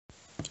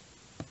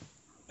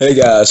Hey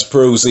guys,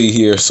 Pro Z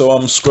here. So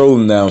I'm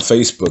scrolling down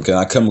Facebook and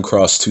I come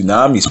across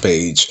Toonami's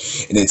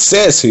page, and it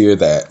says here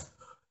that,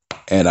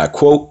 and I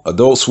quote,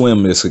 Adult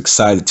Swim is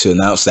excited to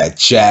announce that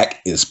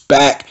Jack is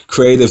back.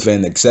 Creative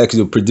and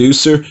executive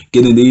producer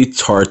Gennady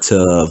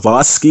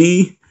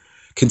Tartakovsky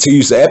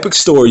continues the epic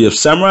story of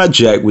Samurai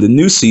Jack with a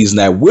new season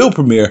that will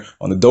premiere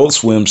on Adult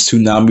Swim's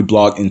Toonami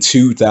blog in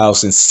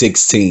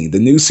 2016. The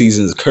new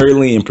season is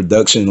currently in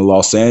production in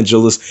Los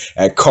Angeles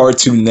at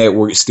Cartoon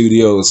Network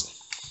Studios.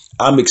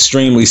 I'm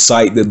extremely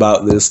psyched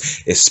about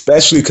this,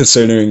 especially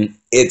considering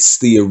it's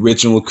the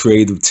original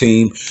creative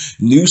team.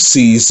 New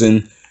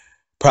season,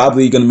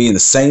 probably going to be in the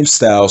same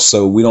style,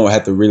 so we don't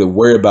have to really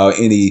worry about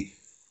any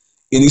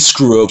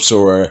screw ups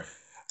or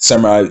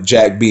Samurai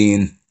Jack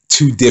being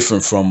too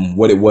different from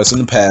what it was in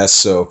the past.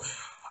 So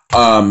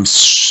I'm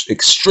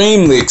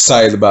extremely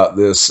excited about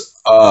this.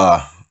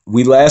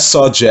 We last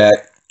saw Jack.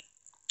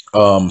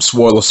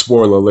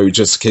 Spoiler alert,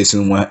 just in case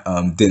anyone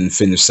didn't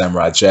finish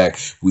Samurai Jack.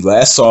 We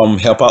last saw him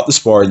help out the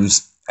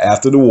Spartans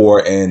after the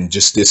war and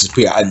just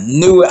disappear. I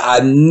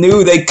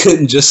knew they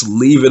couldn't just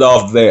leave it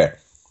off there,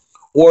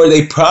 or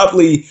they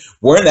probably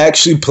weren't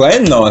actually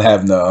planning on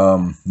having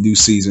a new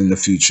season in the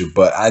future.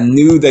 But I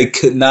knew they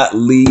could not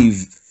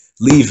leave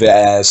it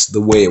as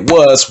the way it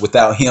was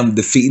without him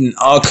defeating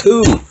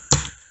Aku.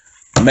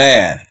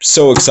 Man,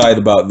 so excited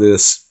about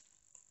this.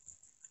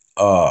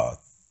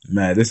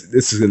 Man,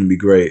 this is gonna be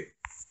great.